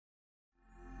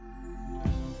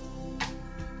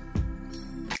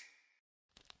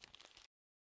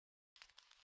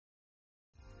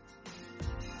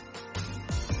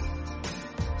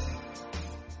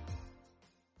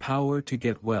power to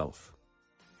get wealth.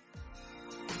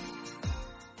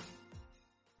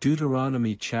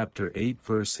 Deuteronomy chapter 8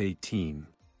 verse 18.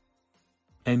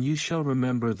 And you shall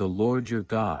remember the Lord your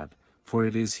God, for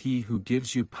it is he who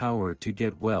gives you power to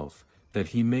get wealth, that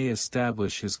he may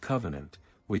establish his covenant,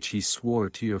 which he swore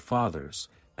to your fathers,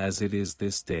 as it is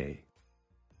this day.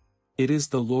 It is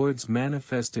the Lord's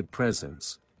manifested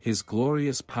presence, his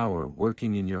glorious power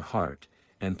working in your heart,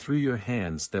 and through your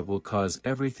hands that will cause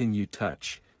everything you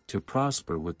touch, to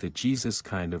prosper with the Jesus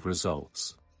kind of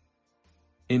results.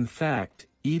 In fact,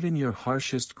 even your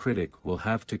harshest critic will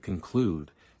have to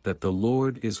conclude, that the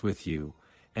Lord is with you,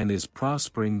 and is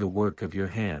prospering the work of your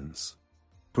hands.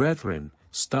 Brethren,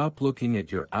 stop looking at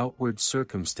your outward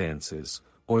circumstances,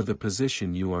 or the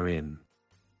position you are in.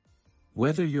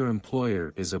 Whether your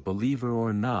employer is a believer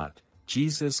or not,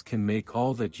 Jesus can make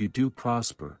all that you do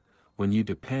prosper, when you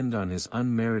depend on his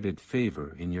unmerited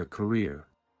favor in your career.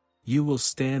 You will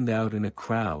stand out in a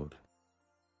crowd.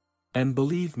 And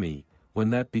believe me, when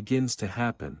that begins to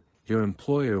happen, your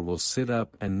employer will sit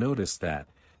up and notice that,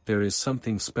 there is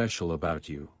something special about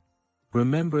you.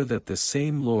 Remember that the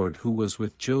same Lord who was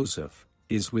with Joseph,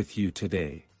 is with you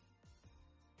today.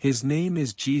 His name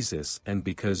is Jesus, and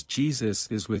because Jesus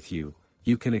is with you,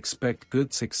 you can expect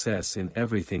good success in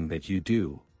everything that you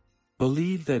do.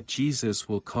 Believe that Jesus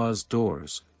will cause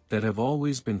doors, that have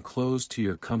always been closed to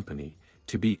your company,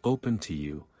 to be open to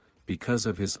you, because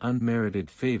of his unmerited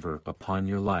favor upon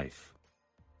your life.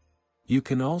 You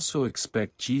can also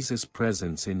expect Jesus'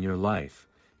 presence in your life,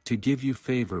 to give you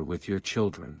favor with your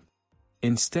children.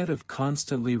 Instead of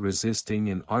constantly resisting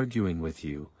and arguing with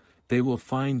you, they will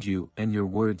find you and your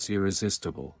words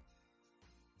irresistible.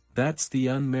 That's the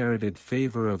unmerited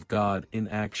favor of God in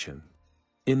action.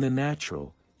 In the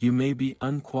natural, you may be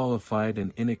unqualified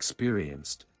and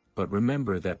inexperienced, but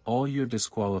remember that all your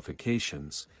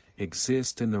disqualifications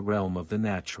exist in the realm of the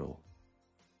natural.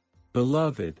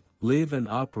 Beloved, live and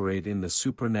operate in the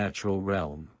supernatural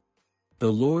realm.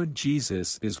 The Lord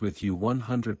Jesus is with you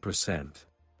 100%.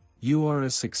 You are a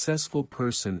successful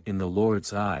person in the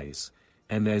Lord's eyes,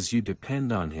 and as you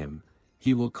depend on him,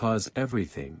 he will cause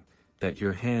everything that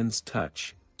your hands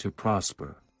touch to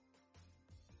prosper.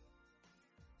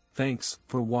 Thanks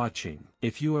for watching.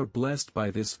 If you are blessed by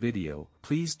this video,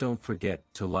 please don't forget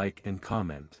to like and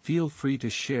comment. Feel free to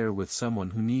share with someone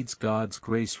who needs God's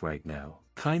grace right now.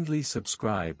 Kindly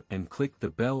subscribe and click the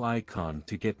bell icon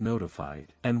to get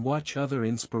notified, and watch other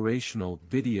inspirational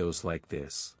videos like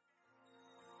this.